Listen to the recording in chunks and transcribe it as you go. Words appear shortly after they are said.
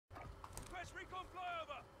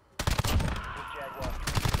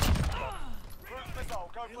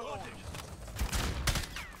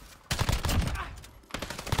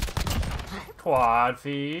Quad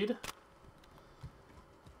feed.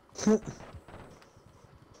 Alright,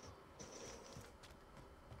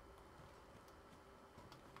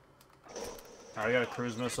 I got a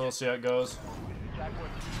cruise missile, see how it goes.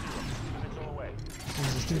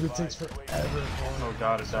 Jesus, dude, it takes forever. Oh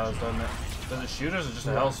god, it does, doesn't it? Does it shoot or is it just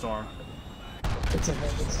a hellstorm? It's a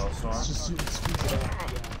hellstorm. It's just it speeds it up.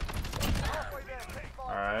 Yeah.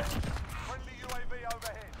 Alright.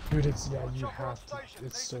 Dude, it's, yeah, you have to.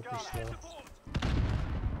 It's super slow.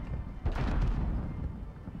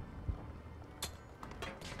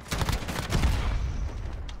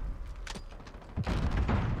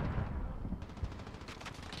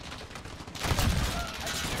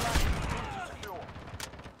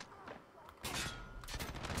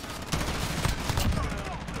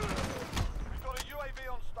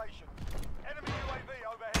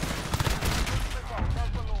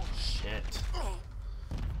 Shit.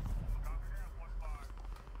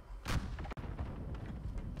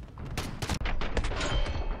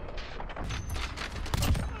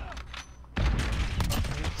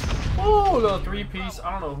 Oh, little three-piece.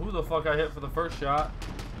 I don't know who the fuck I hit for the first shot.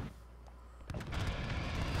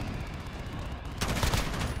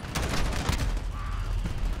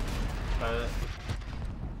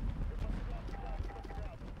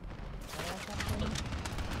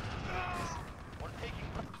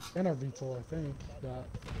 And our VTOL, I think. Got.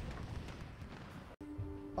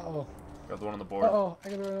 Uh-oh. Got the one on the board. Uh-oh, I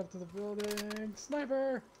gotta run up to the building.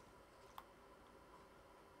 Sniper!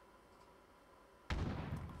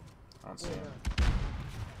 I don't see him.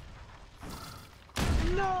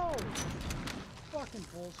 No! Fucking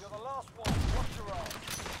bullshit. You're the last one. Watch your arms.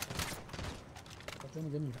 But then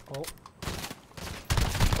again, you. Oh.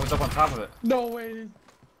 Oh, it's up on top of it. No way!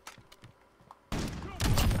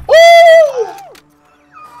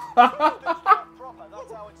 That's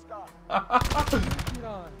how it's done. Dookie it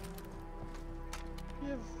on.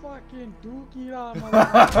 You fucking dookie it on,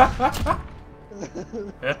 motherfucker.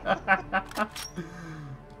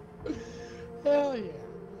 Hell yeah.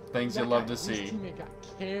 Things you love to see. His teammate got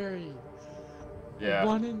carried. Yeah.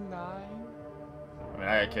 1 in 9. I mean,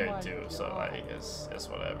 I got carried too, so like, it's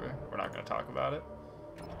whatever. We're not gonna talk about it.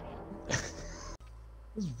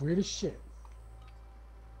 This is weird as shit.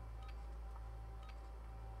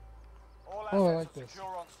 Oh, I like this.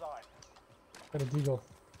 Got a deagle.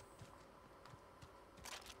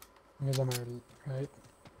 I guess I'm already right.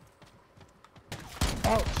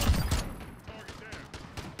 Ouch!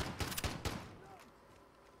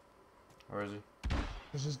 Where is he?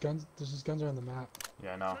 There's just guns. There's just guns around the map.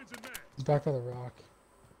 Yeah, I know. He's back by the rock.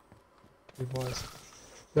 He was.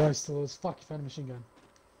 Yeah, he still is. Fuck! He found a machine gun.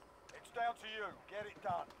 It's down to you. Get it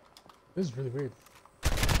done. This is really weird.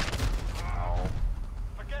 Oh.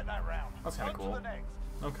 Forget that round. That's kind of cool. To the next.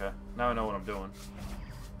 Okay, now I know what I'm doing.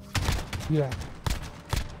 Yeah.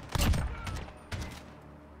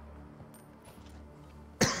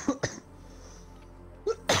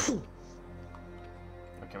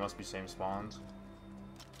 Okay, must be same spawns.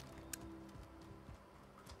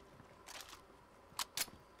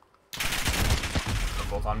 They're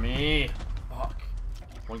both on me. Fuck.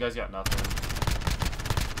 One guy's got nothing.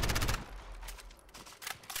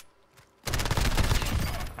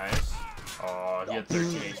 Nice. Oh, he had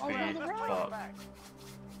 13 HP. Fuck.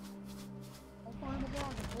 I'm behind the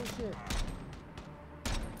rock. Bullshit.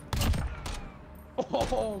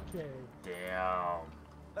 Oh, okay. Damn.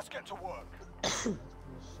 Let's get to work.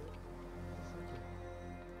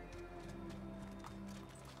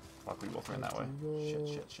 Fuck, we both ran that way.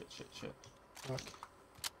 Shit. Fuck.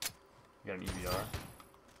 You got an EBR.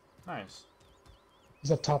 Nice.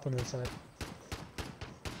 He's up top on the side.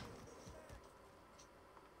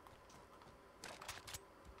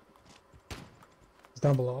 He's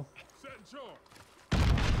down below.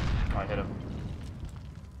 Oh, I hit him.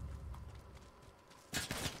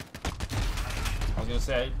 I was gonna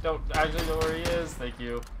say, I don't actually know where he is. Thank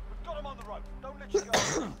you. We've got him on the rope. Don't let you go.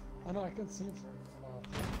 I know, I couldn't see him for a while.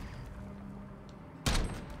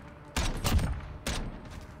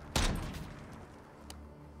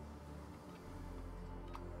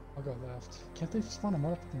 I'll go left. Can't they spawn him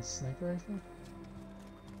up with a sniper rifle?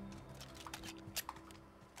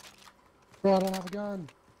 Bro, I don't have a gun.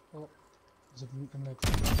 Oh, there's a next.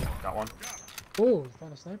 Got one. Oh,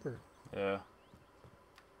 found a sniper. Yeah.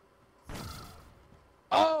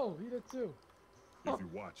 Oh, he did too. If you're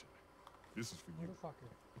watching, this is for you. Motherfucker.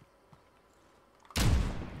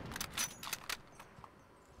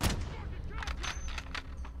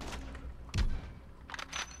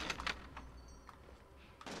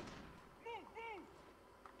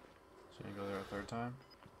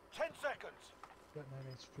 Got 9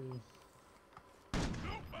 HP.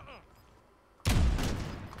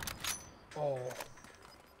 Oh.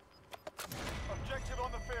 Objective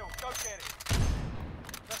on the field. Go get it.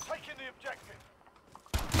 They're taking the objective.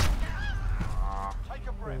 Take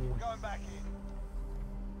a breath. We're going back in.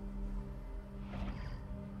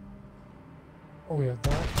 Oh, we have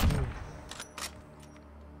that. Ooh.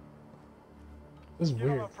 This is Give them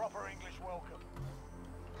weird. a proper English welcome.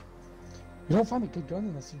 You don't find a good gun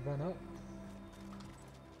unless you run up.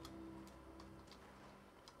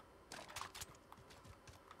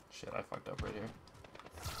 Shit, I fucked up right here.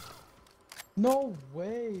 No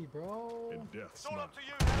way, bro. And death's It's all not up to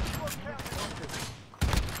you now. You won't count it.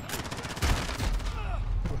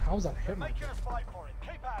 Dude, how's that They're hit my making us fight for it.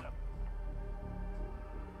 Keep at them.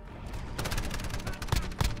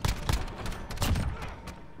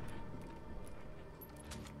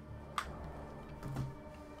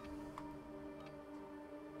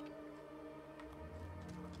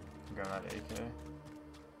 Grab that AK.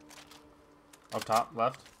 Up top,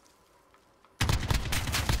 left.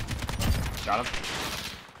 Got him.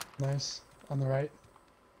 Nice. On the right.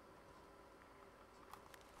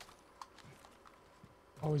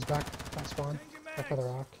 Oh, he's back spawn. Back by the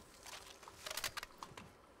rock.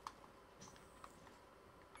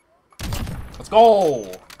 Let's go!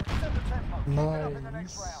 Set the tempo. Keep it up in the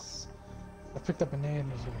next round. Nice. I picked up a nade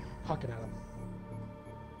and he's gonna huck it at him.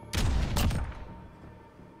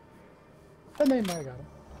 That nade might have got him.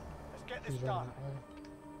 Let's get this He's done. running that way.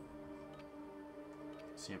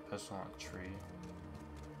 See a pistol on a tree.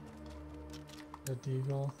 The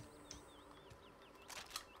deagle.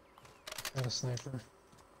 Got a sniper.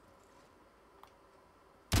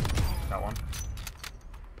 Got one.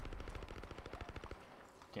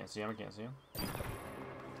 Can't see him, I can't see him.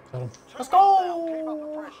 Got him. Let's Keep up the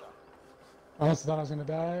go! pressure. I honestly thought I was gonna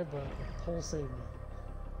die, but the pole saved me.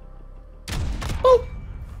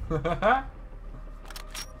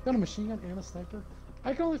 Got a machine gun and a sniper.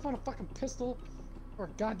 I can only find a fucking pistol or a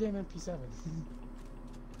goddamn MP7.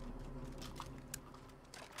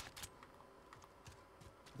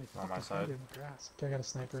 They On my fucking side. hide in the grass. Okay, I got a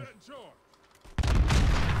sniper. set in charge.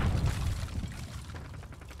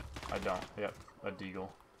 I don't. Yep, a deagle.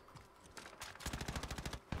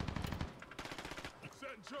 Set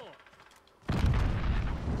in charge.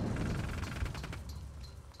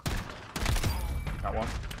 Got one.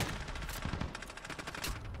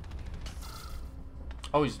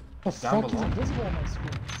 Oh, he's Oh down fuck, he's below. invisible on my screen.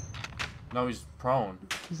 No, he's prone.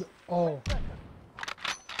 He's oh.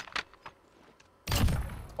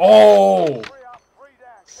 Oh! 3 up, 3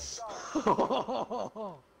 down. Keep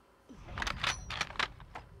going.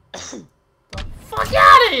 Fuck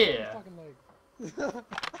out of here! Fucking leg.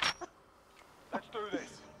 Let's do this.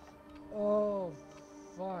 Oh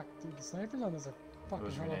fuck, dude, the snipers on this are fucking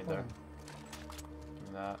Where's your hella grenade there? fun. Give me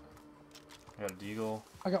that. I got a deagle.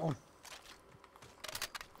 I got one.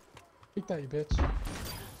 Take that, you bitch.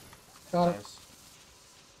 Got it. Nice.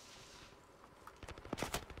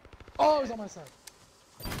 Oh, he's on my side.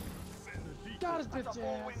 Send the deep. Got his That's a bitch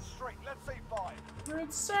 4-win ass. streak. Let's see 5. You're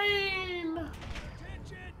insane!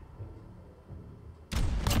 Attention.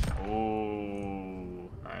 Oh,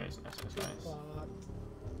 nice, nice, nice, nice. Fuck.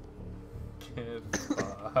 Get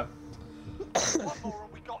fucked. One more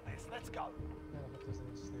and we got this. Let's go. Man, I hope there's no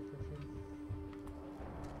sniper for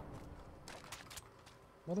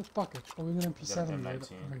me. Motherfucker. Oh, we got an You got MP7 an right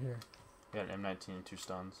M19. over here. You got an M19 and 2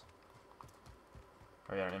 stuns.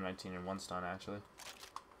 Or you got an M19 and 1 stun, actually.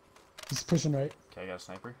 He's pushing right. Okay, I got a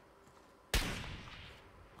sniper. Ooh,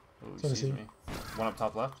 So he does sees he. me. One up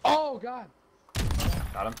top left. Oh god!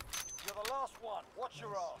 Got him. You're the last one. Watch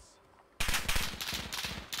your ass.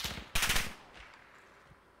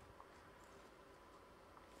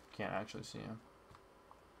 Can't actually see him.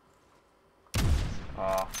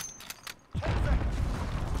 Ah, 10 seconds.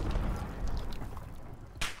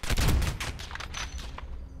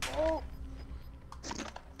 Oh!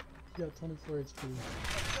 You got 24 HP.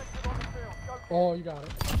 Objective on the field. Go get Oh, you got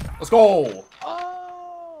it. let's go!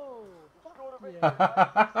 Oh! Scored a Fuck victory.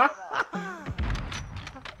 yeah.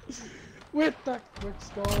 With the quick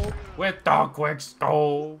scope. With the quick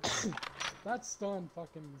scope. That stun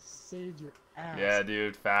fucking saved your ass. Yeah,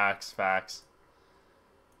 dude. Facts, facts.